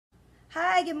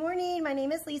Hi, good morning. My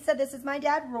name is Lisa. This is my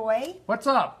dad, Roy. What's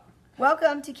up?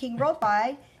 Welcome to King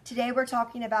Worldwide. Today we're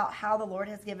talking about how the Lord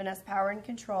has given us power and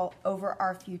control over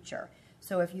our future.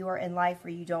 So if you are in life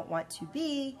where you don't want to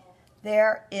be,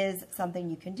 there is something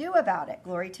you can do about it.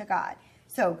 Glory to God.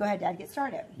 So go ahead, Dad, get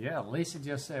started. Yeah, Lisa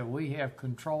just said we have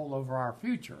control over our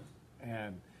future.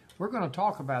 And we're going to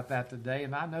talk about that today.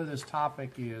 And I know this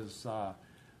topic is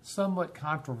somewhat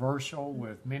controversial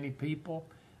with many people.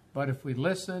 But if we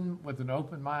listen with an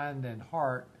open mind and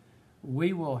heart,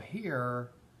 we will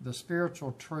hear the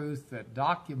spiritual truth that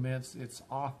documents its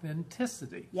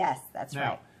authenticity. Yes, that's right.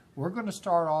 Now, we're going to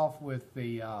start off with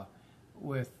the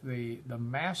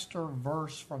master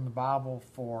verse from the Bible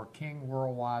for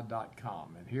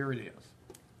kingworldwide.com, and here it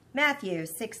is. Matthew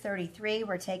 6:33.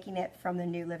 We're taking it from the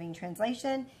New Living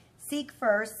Translation. Seek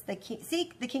first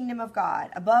seek the kingdom of God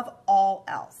above all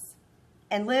else,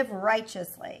 and live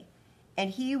righteously, and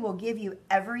He will give you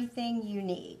everything you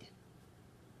need.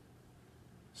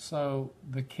 So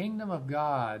the kingdom of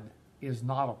God is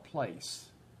not a place.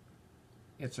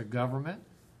 It's a government.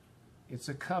 It's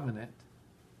a covenant.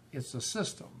 It's a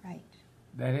system Right.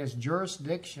 that has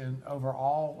jurisdiction over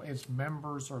all its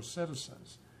members or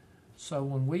citizens. So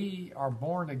when we are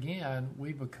born again,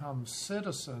 we become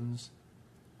citizens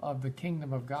of the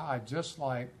kingdom of God, just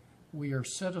like we are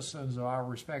citizens of our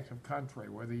respective country,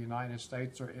 whether the United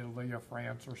States or Italy or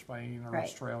France or Spain or Right.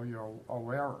 Australia or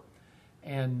wherever.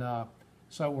 And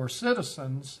so we're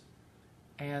citizens,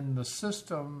 and the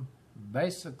system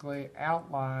basically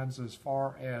outlines as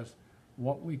far as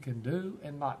what we can do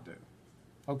and not do.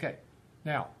 Okay,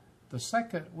 now the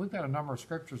second, we've got a number of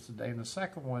scriptures today, and the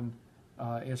second one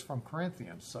is from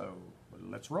Corinthians, so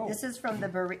let's roll. This is from the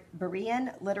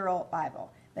Berean Literal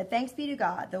Bible. But thanks be to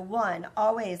God, the one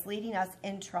always leading us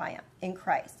in triumph in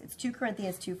Christ. It's 2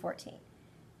 Corinthians 2:14.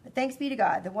 But thanks be to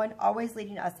God, the one always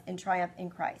leading us in triumph in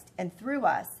Christ, and through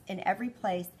us in every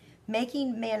place,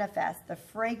 making manifest the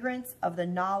fragrance of the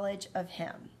knowledge of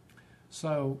Him.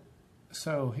 So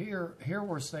here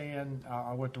we're saying,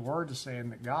 what the Word is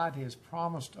saying, that God has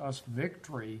promised us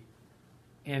victory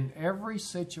in every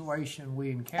situation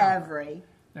we encounter.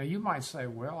 Now you might say,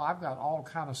 well, I've got all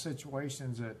kind of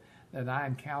situations that I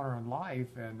encounter in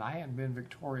life, and I haven't been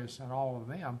victorious in all of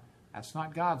them. That's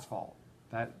not God's fault.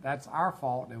 That's our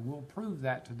fault, and we'll prove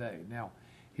that today. Now,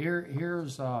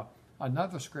 here's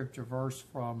another scripture verse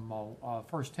from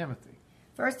 1 Timothy.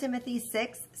 1 Timothy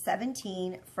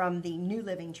 6:17 from the New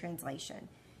Living Translation.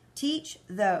 Teach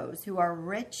those who are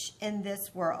rich in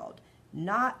this world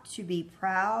not to be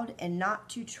proud and not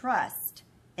to trust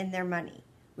in their money,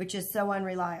 which is so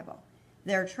unreliable.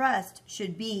 Their trust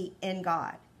should be in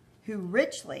God, who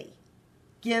richly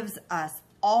gives us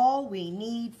all we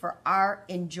need for our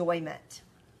enjoyment.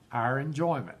 Our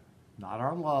enjoyment, not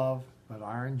our love, but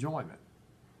our enjoyment.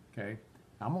 Okay,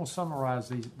 I'm going to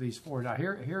summarize these four. Now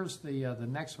here's the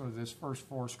next one of this first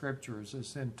four scriptures.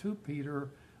 It's in 2 Peter,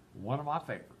 one of my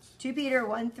favorites. 2 Peter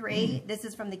 1:3. This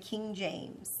is from the King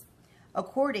James.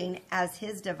 According as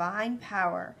His divine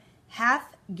power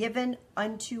hath given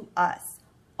unto us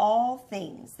all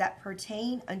things that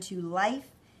pertain unto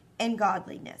life and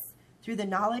godliness, through the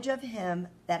knowledge of Him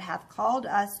that hath called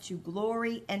us to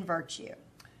glory and virtue.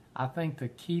 I think the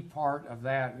key part of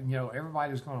that,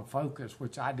 everybody's going to focus,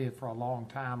 which I did for a long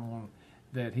time, on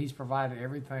that He's provided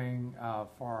everything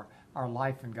for our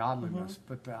life and godliness.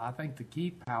 But I think the key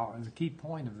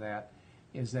point of that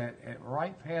is that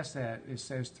right past that, it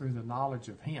says through the knowledge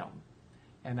of Him.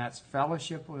 And that's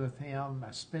fellowship with Him,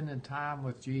 that's spending time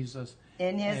with Jesus.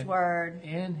 In His Word.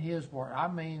 In His Word. I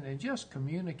mean, and just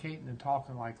communicating and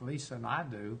talking like Lisa and I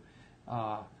do.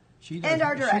 She does,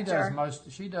 our director.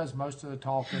 She does most of the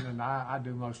talking, and I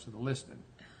do most of the listening.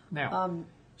 Now,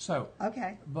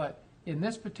 okay. But in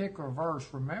this particular verse,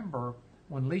 remember,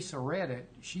 when Lisa read it,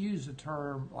 she used the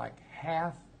term like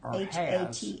hath or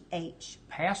has. H-A-T-H.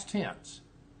 Past tense.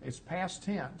 It's past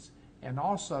tense. And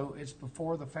also, it's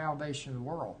before the foundation of the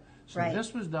world. So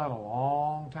This was done a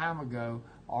long time ago,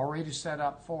 already set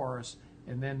up for us.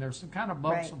 And then there's some kind of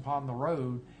bumps upon the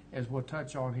road, as we'll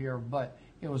touch on here. But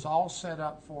it was all set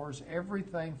up for us,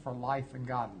 everything for life and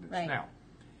godliness. Right. Now,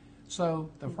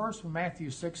 so the first one, Matthew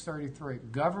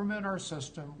 6:33, government or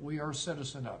system, we are a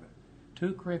citizen of it.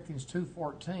 2 Corinthians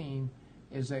 2:14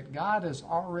 is that God has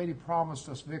already promised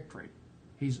us victory.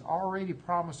 He's already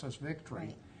promised us victory.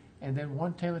 Right. And then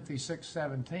 1 Timothy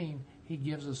 6:17, He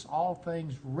gives us all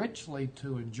things richly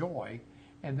to enjoy.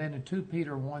 And then in 2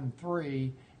 Peter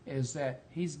 1:3 is that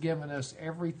He's given us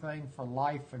everything for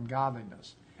life and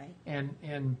godliness. Right. And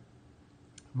in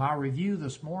my review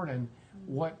this morning,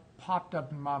 what popped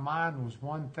up in my mind was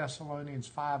 1 Thessalonians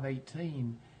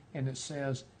 5:18, and it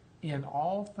says, "In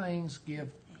all things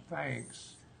give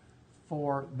thanks,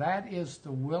 for that is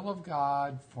the will of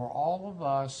God for all of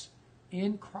us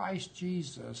in Christ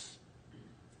Jesus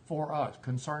for us,"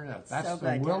 concerning us. That's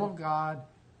the will of God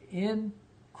in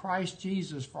Christ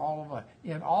Jesus for all of us.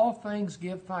 In all things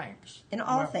give thanks. In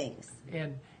all things.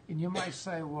 And you might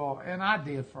say, well, and I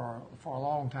did for a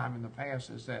long time in the past,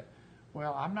 is that,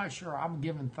 well, I'm not sure I'm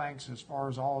giving thanks as far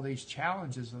as all these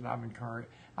challenges that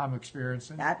I'm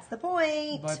experiencing. That's the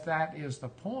point. But that is the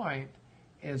point,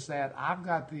 is that I've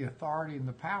got the authority and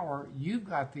the power. You've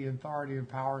got the authority and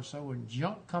power. So when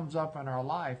junk comes up in our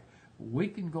life, we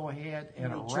can go ahead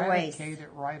and eradicate it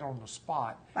right on the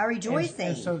spot. By rejoicing.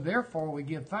 And so therefore we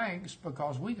give thanks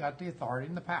because we got the authority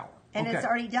and the power. And it's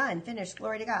already done. Finished.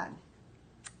 Glory to God.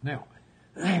 Now,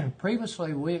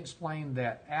 previously we explained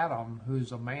that Adam,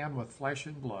 who's a man with flesh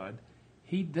and blood,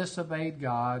 he disobeyed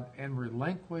God and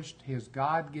relinquished his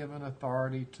God-given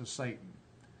authority to Satan.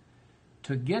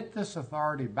 To get this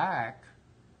authority back,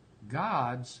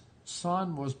 God's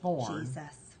Son was born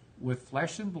with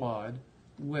flesh and blood,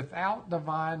 without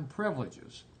divine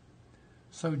privileges.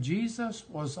 So Jesus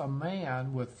was a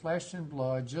man with flesh and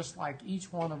blood, just like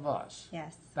each one of us.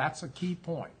 Yes. That's a key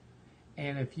point.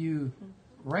 And if you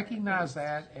recognize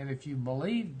that, and if you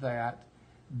believe that,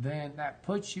 then that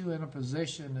puts you in a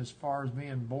position as far as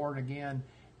being born again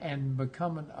and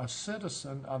becoming a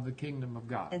citizen of the kingdom of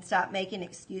God. And stop making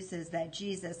excuses that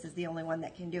Jesus is the only one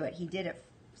that can do it. He did it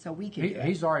so we can do it.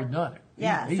 He's already done it.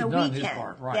 Yeah, he's so done we his can.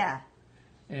 part, right? Yeah.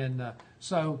 And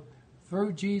so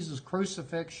through Jesus'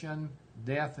 crucifixion,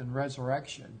 death, and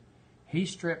resurrection, he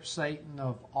stripped Satan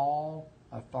of all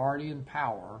authority and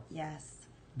power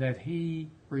that he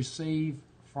received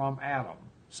from Adam.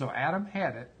 So Adam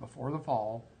had it before the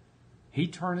fall. He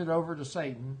turned it over to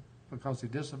Satan because he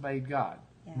disobeyed God.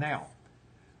 Yes. Now,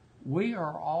 we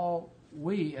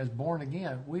as born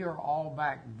again, we are all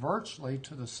back virtually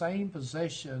to the same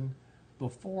position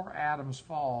before Adam's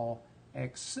fall,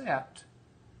 except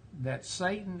that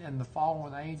Satan and the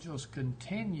fallen angels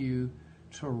continue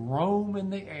to roam in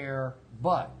the air,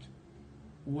 but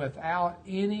without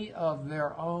any of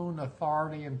their own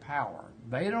authority and power.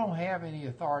 They don't have any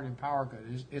authority and power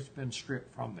because it's been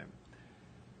stripped from them.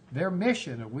 Their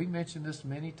mission, and we mentioned this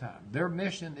many times, their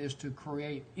mission is to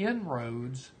create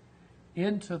inroads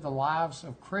into the lives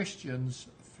of Christians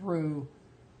through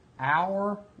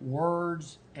our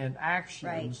words and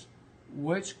actions,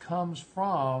 which comes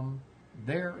from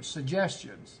their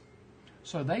suggestions.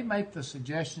 So they make the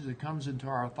suggestions that comes into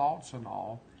our thoughts and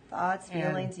all. Thoughts,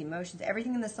 feelings, emotions,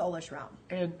 everything in the soulish realm.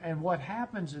 And what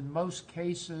happens in most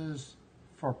cases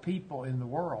for people in the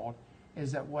world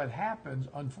is that what happens,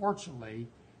 unfortunately,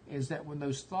 is that when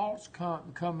those thoughts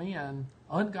come in,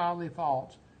 ungodly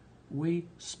thoughts, we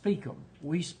speak them.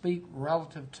 We speak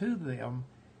relative to them.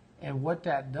 And what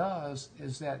that does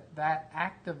is that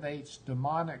activates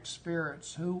demonic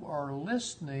spirits who are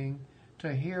listening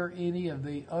to hear any of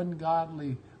the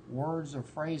ungodly words or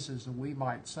phrases that we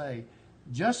might say,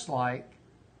 just like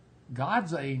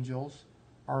God's angels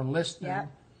are listening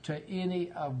to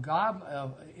any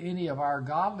of our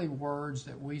godly words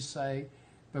that we say,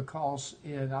 because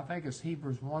in, I think it's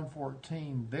Hebrews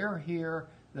 1:14, they're here,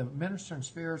 the ministering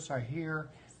spirits are here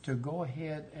to go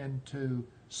ahead and to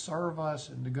serve us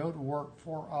and to go to work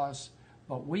for us,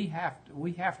 but we have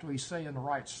to be saying the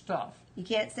right stuff. You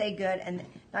can't say good and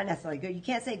not necessarily good. You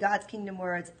can't say God's kingdom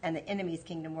words and the enemy's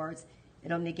kingdom words.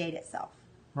 It'll negate itself.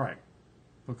 Right,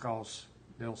 because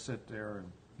they'll sit there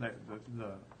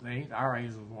and our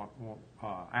angels won't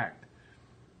act.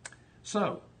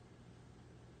 So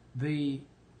the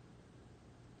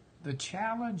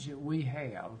challenge that we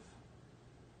have,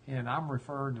 and I'm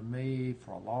referring to me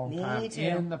for a long time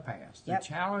in the past, the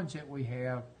challenge that we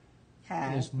have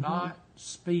is not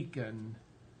speaking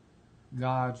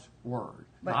God's word.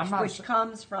 Which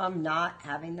comes from not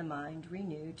having the mind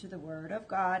renewed to the word of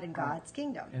God and God's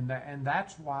kingdom. And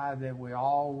that's why that we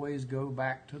always go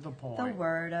back to the point. The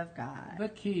word of God. The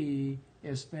key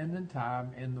is spending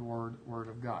time in the word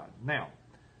of God. Now,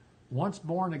 once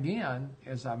born again,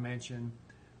 as I mentioned,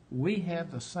 we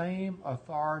have the same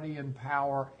authority and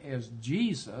power as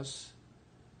Jesus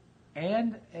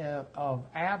and of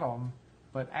Adam,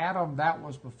 but Adam, that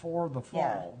was before the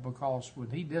fall, because when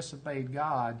he disobeyed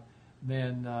God,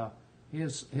 then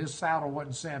his saddle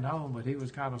wasn't sent home, but he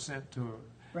was kind of sent to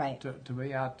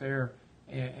be out there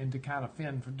and to kind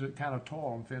of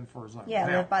toil and fend for his own. Yeah,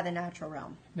 live by the natural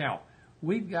realm. Now,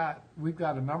 we've got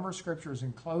a number of scriptures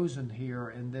in closing here,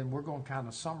 and then we're going to kind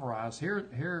of summarize.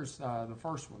 Here's the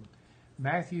first one,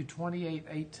 Matthew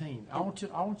 28:18. I want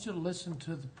you to listen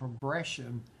to the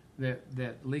progression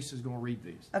that Lisa's going to read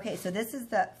these. Okay, so this is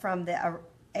from the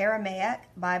Aramaic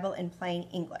Bible in plain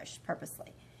English,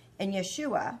 purposely. And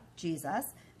Yeshua,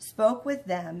 Jesus, spoke with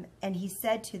them, and he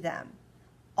said to them,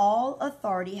 "All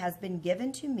authority has been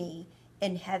given to me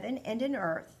in heaven and in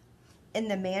earth. In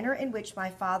the manner in which my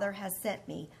Father has sent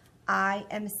me, I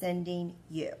am sending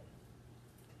you."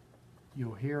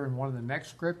 You'll hear in one of the next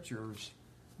scriptures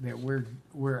that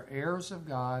we're heirs of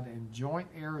God and joint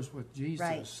heirs with Jesus.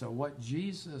 Right. So what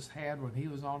Jesus had when he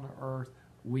was on the earth,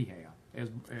 we have.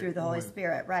 Through the Holy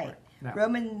Spirit, right. Now,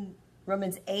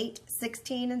 Romans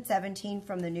 8:16 and 17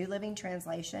 from the New Living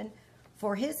Translation.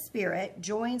 For his Spirit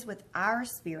joins with our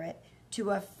spirit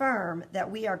to affirm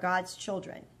that we are God's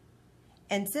children.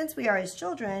 And since we are his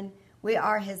children, we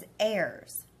are his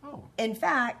heirs. Oh. In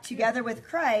fact, together with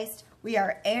Christ, we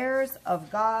are heirs of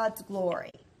God's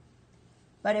glory.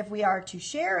 But if we are to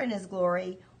share in his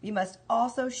glory, we must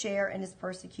also share in his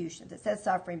persecutions. It says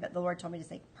suffering, but the Lord told me to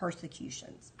say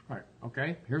persecutions. All right.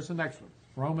 Okay. Here's the next one.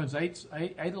 Romans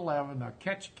 8:11. Now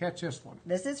catch this one.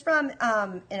 This is from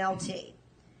NLT.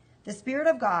 The Spirit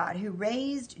of God who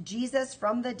raised Jesus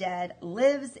from the dead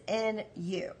lives in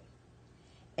you.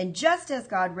 And just as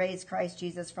God raised Christ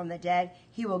Jesus from the dead,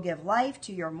 he will give life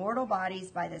to your mortal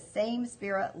bodies by the same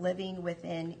Spirit living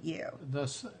within you.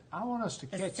 I want us to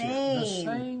catch it. The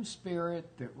same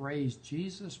Spirit that raised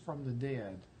Jesus from the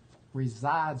dead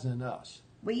resides in us.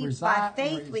 By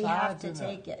faith, we have to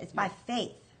take it. It's by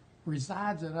faith.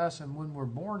 Resides in us, and when we're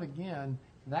born again,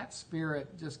 that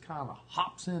Spirit just kind of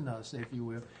hops in us, if you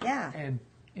will. Yeah. And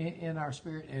in our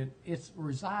spirit, and it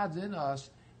resides in us,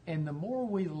 and the more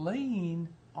we lean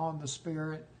on the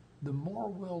Spirit, the more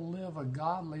we'll live a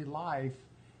godly life,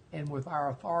 and with our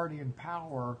authority and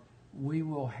power, we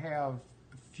will have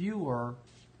fewer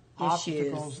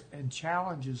obstacles and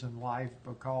challenges in life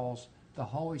because the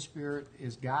Holy Spirit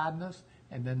is guiding us,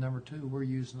 and then number two, we're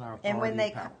using our authority and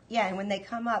power. And when they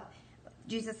come up,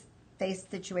 Jesus faced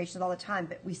situations all the time,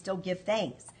 but we still give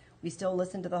thanks. We still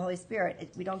listen to the Holy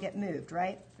Spirit. We don't get moved,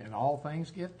 right? In all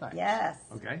things give thanks. Yes.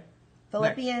 Okay.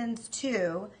 Philippians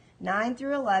 2:9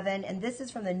 through 11, and this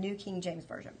is from the New King James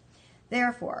Version.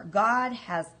 Therefore, God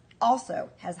has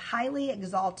highly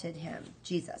exalted him,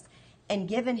 Jesus, and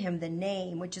given him the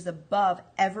name which is above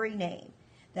every name,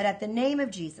 that at the name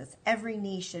of Jesus every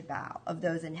knee should bow, of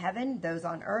those in heaven, those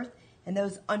on earth, and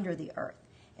those under the earth,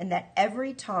 and that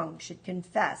every tongue should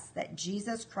confess that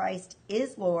Jesus Christ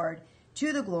is Lord,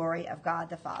 to the glory of God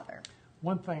the Father.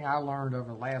 One thing I learned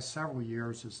over the last several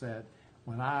years is that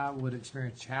when I would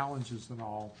experience challenges and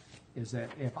all, is that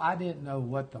if I didn't know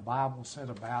what the Bible said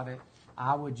about it,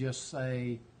 I would just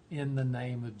say, in the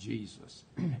name of Jesus.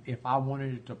 If I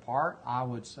wanted it to depart, I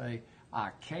would say,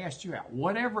 I cast you out.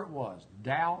 Whatever it was,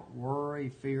 doubt, worry,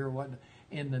 fear, what,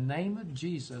 in the name of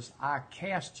Jesus, I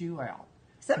cast you out.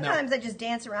 Sometimes I just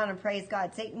dance around and praise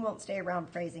God. Satan won't stay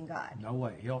around praising God. No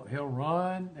way. He'll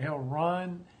run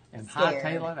and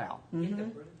hightail it out. Mm-hmm.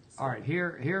 All right,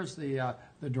 here's the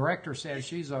director says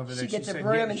she's over there. She gets a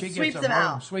broom and sweeps him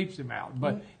out. Sweeps him out.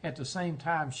 But at the same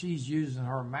time, she's using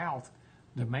her mouth,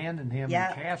 demanding him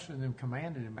and casting him,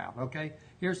 commanding him out. Okay,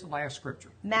 here's the last scripture.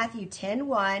 Matthew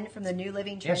 10:1 from the New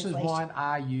Living Translation. This is one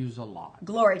I use a lot.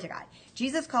 Glory to God.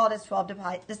 Jesus called his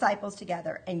 12 disciples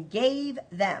together and gave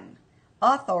them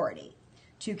authority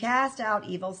to cast out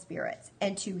evil spirits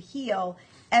and to heal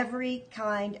every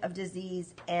kind of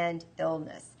disease and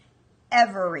illness.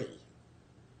 Every.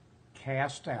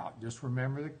 Cast out. Just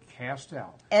remember the cast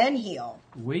out. And heal.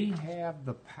 We have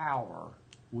the power.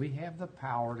 We have the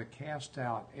power to cast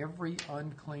out every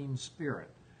unclean spirit.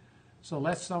 So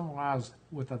let's summarize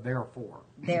with a therefore.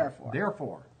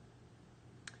 Therefore,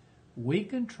 we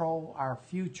control our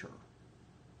future.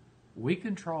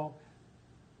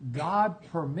 God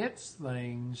permits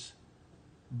things,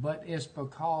 but it's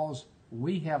because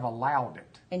we have allowed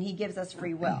it. And he gives us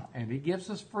free will. And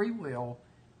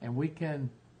we can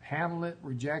handle it,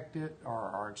 reject it,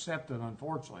 or accept it,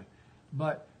 unfortunately.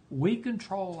 But we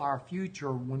control our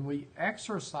future when we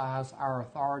exercise our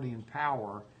authority and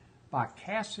power by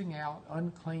casting out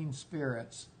unclean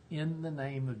spirits in the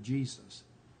name of Jesus.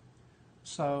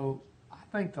 So I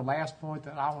think the last point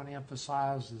that I want to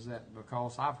emphasize is that,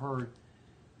 because I've heard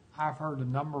a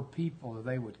number of people that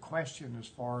they would question as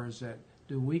far as that,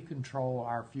 do we control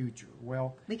our future?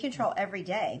 Well, we control every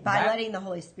day by letting the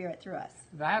Holy Spirit through us.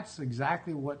 That's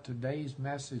exactly what today's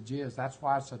message is. That's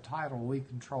why it's a title, We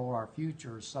Control Our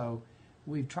Future. So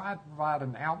we've tried to provide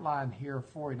an outline here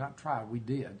for you. Not tried, we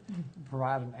did.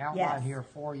 Provide an outline here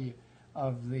for you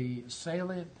of the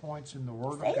salient points in the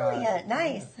Word of God.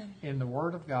 Nice. In the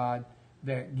Word of God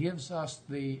that gives us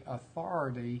the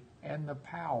authority and the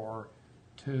power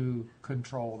to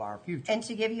control our future. And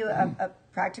to give you a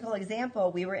practical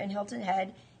example, we were in Hilton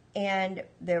Head, and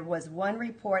there was one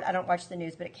report. I don't watch the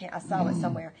news, but I saw it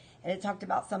somewhere, and it talked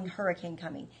about some hurricane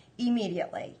coming.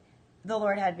 Immediately, the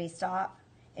Lord had me stop,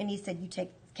 and He said,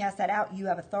 cast that out. You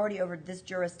have authority over this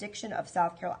jurisdiction of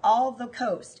South Carolina, all the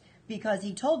coast, because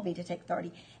He told me to take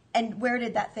authority. And where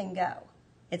did that thing go?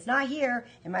 It's not here.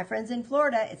 And my friends in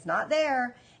Florida, it's not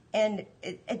there. And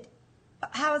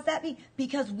how is that?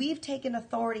 Because we've taken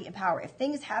authority and power. If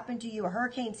things happen to you, or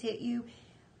hurricanes hit you,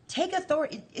 take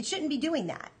authority. It shouldn't be doing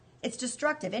that. It's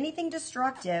destructive. Anything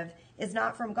destructive is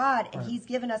not from God, and He's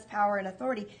given us power and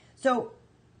authority. So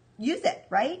use it,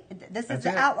 right? This is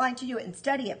the outline to do it, and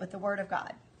study it with the Word of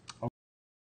God.